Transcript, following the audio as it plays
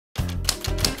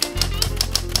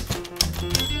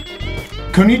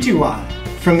Konnichiwa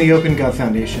from the OpenGov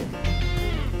Foundation.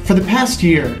 For the past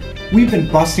year, we've been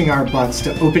busting our butts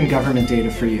to open government data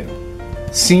for you.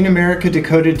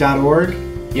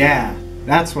 SeenAmericaDecoded.org? Yeah,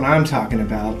 that's what I'm talking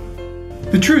about.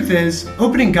 The truth is,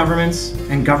 opening governments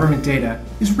and government data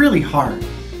is really hard.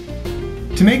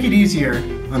 To make it easier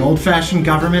on old-fashioned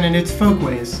government and its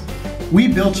folkways, we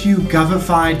built you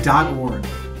govify.org.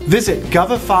 Visit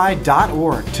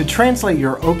govify.org to translate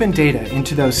your open data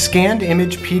into those scanned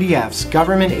image PDFs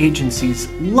government agencies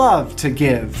love to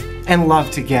give and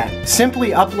love to get. Simply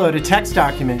upload a text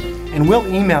document and we'll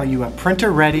email you a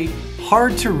printer-ready,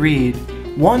 hard-to-read,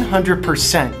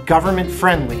 100%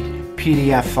 government-friendly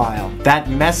PDF file.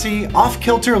 That messy,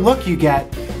 off-kilter look you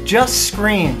get just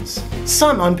screams,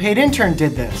 some unpaid intern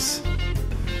did this.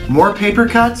 More paper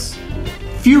cuts,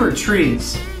 fewer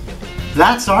trees.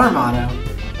 That's our motto.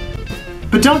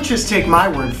 But don't just take my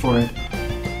word for it.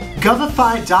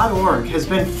 Govify.org has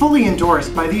been fully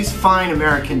endorsed by these fine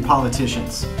American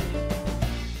politicians.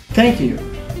 Thank you,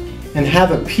 and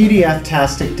have a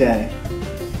PDF-tastic day.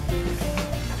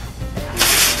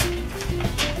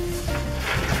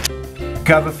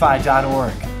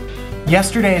 Govify.org.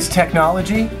 Yesterday's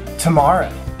technology, tomorrow.